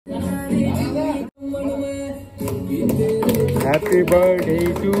Happy birthday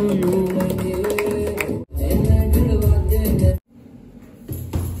to you.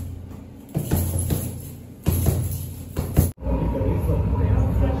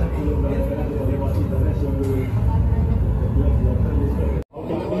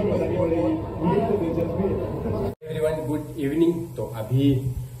 Everyone good evening. तो अभी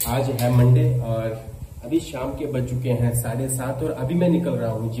आज है मंडे और अभी शाम के बज चुके हैं 7:30 और अभी मैं निकल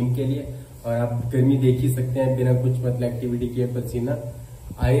रहा हूँ जिम के लिए। और आप गर्मी देख ही सकते हैं, बिना कुछ मतलब एक्टिविटी किए पसीना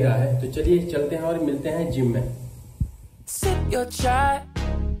आ ही रहा है। तो चलिए चलते हैं और मिलते हैं जिम में। Sip your chai,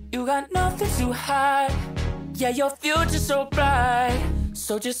 you got nothing to hide. Yeah, your future's so bright,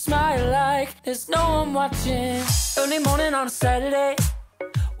 so just smile like there's no one watching. Early morning on a Saturday,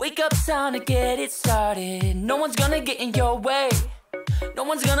 wake up, time to get it started. No one's gonna get in your way, no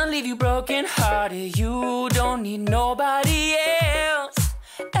one's gonna leave you broken hearted. You don't need nobody else.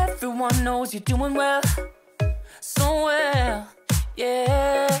 Everyone knows you're doing well, so well,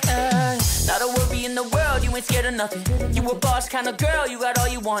 yeah. Not a worry in the world, you ain't scared of nothing. You a boss kind of girl, you got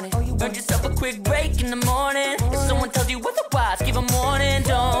all you wanted. Earned yourself a quick break in the morning. If someone tells you otherwise, give them warning.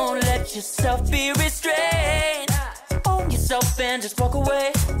 Don't let yourself be restrained. Own yourself and just walk away,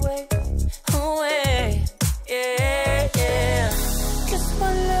 away, yeah, yeah. Just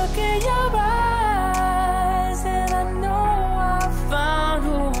one look in your eyes and I know I found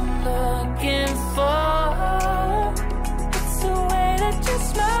who I'm looking for. It's the way that you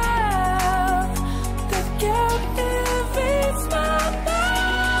smile that captivates my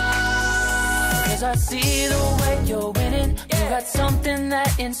mind. 'Cause I see the way you're winning. You got something that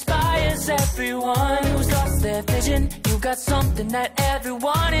inspires everyone who's lost their vision. You got something that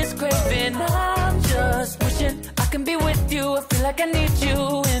everyone is craving. I'm just wishing I can be with you. I feel like I need you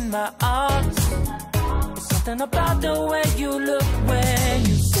in my arms. There's something about the way you look when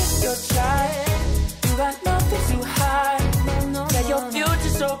you sip your chai. You got nothing to hide. Yeah, your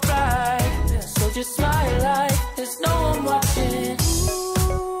future's so bright, so just smile like there's no one watching.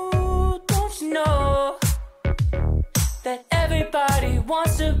 Ooh, don't you know that everybody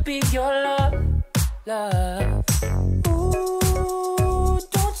wants to be your love, love. Ooh,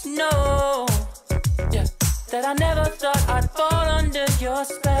 don't you know, yeah, that I never thought I'd fall under your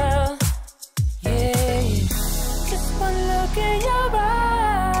spell, yeah. Just one look in your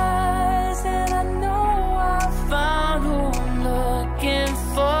eyes and I know I found who I'm looking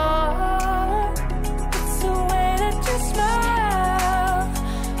for. It's the way that you smile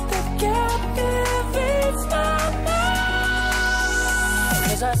that captivates my mind.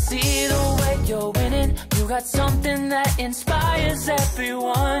 'Cause I see the way you're winning. You got something that inspires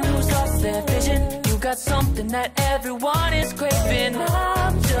everyone who's lost their vision. You got something that everyone is craving.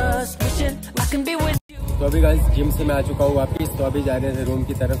 I'm just wishing I can be with you. तो अभी guys gym से मैं आ चुका हूँ वापस। तो अभी जा रहे थे रूम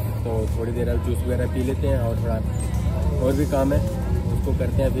की तरफ। तो थोड़ी देर अब जूस वगैरह पी लेते हैं और थोड़ा और भी काम है उसको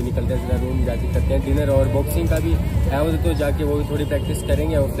करते हैं। फिर निकलते हैं सीधा रूम, जाके करते हैं डिनर। और बॉक्सिंग का भी है वो, तो जाके वो भी थोड़ी प्रैक्टिस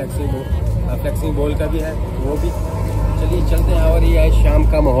करेंगे। और फ्लेक्सिंग बॉल का भी है वो भी। चलिए चलते हैं। और ये है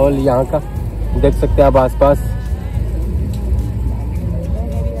शाम का माहौल यहाँ का, देख सकते हैं आप आसपास।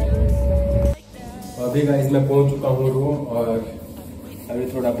 अभी गाइस मैं पहुँच चुका हूँ रूम और अभी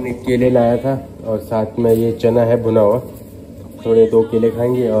थोड़ा अपने केले लाया था और साथ में ये चना है भुना हुआ। थोड़े 2 केले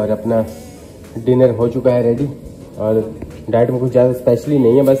खाएंगे और अपना डिनर हो चुका है रेडी। और डाइट में कुछ ज़्यादा स्पेशली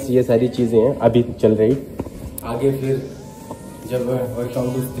नहीं है, बस ये सारी चीज़ें हैं अभी चल रही। आगे फिर जब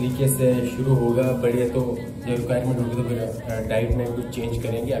वर्कआउट इस तरीके से शुरू होगा बढ़िया, तो जब रिक्वायरमेंट होगी तो फिर डाइट में कुछ चेंज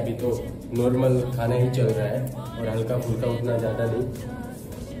करेंगे। अभी तो नॉर्मल खाना ही चल रहा है और हल्का फुल्का, उतना ज़्यादा नहीं।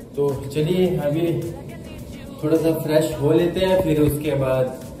 तो चलिए अभी थोड़ा सा फ्रेश हो लेते हैं, फिर उसके बाद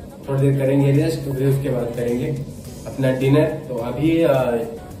थोड़ी देर करेंगे रेस्ट, फिर उसके बाद करेंगे अपना डिनर। तो अभी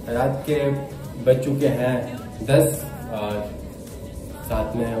रात के बज चुके हैं 10 और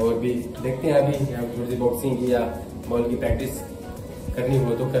साथ में और भी देखते हैं। अभी थोड़ी सी बॉक्सिंग की या बॉल की प्रैक्टिस करनी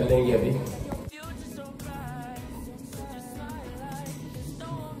हो तो कर लेंगे अभी।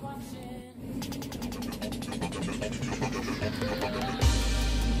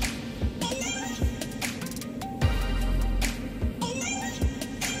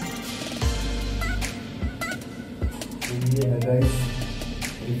 ये है गाइस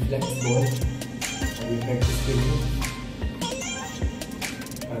रिफ्लेक्स बॉल, अभी प्रैक्टिस के लिए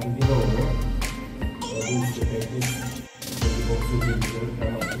अभी भी होगा। अभी इसकी प्रैक्टिस बॉक्सिंग के लिए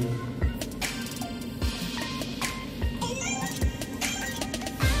काम आती है।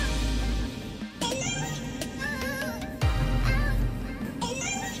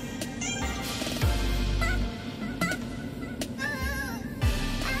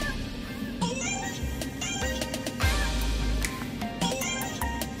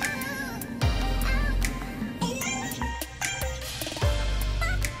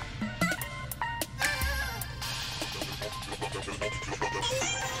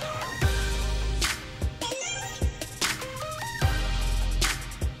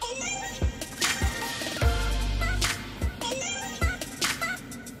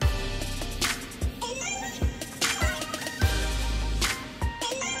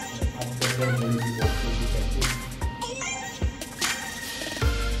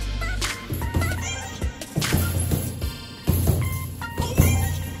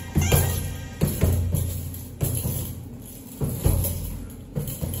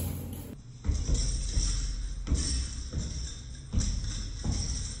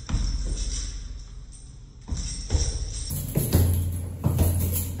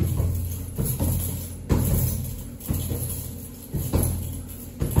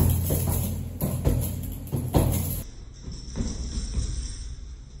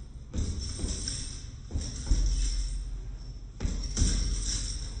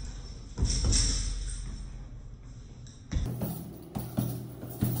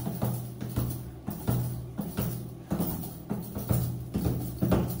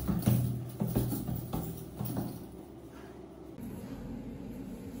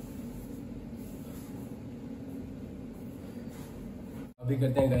 अभी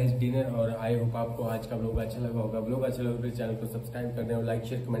करते हैं गाइस डिनर और आई होप आपको आज का व्लॉग अच्छा लगा होगा। व्लॉग अच्छा लगा तो चैनल को सब्सक्राइब कर दें और लाइक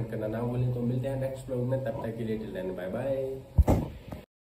शेयर कमेंट करना ना भूलें। तो मिलते हैं नेक्स्ट व्लॉग में, तब तक के लिए टिल देन बाय बाय।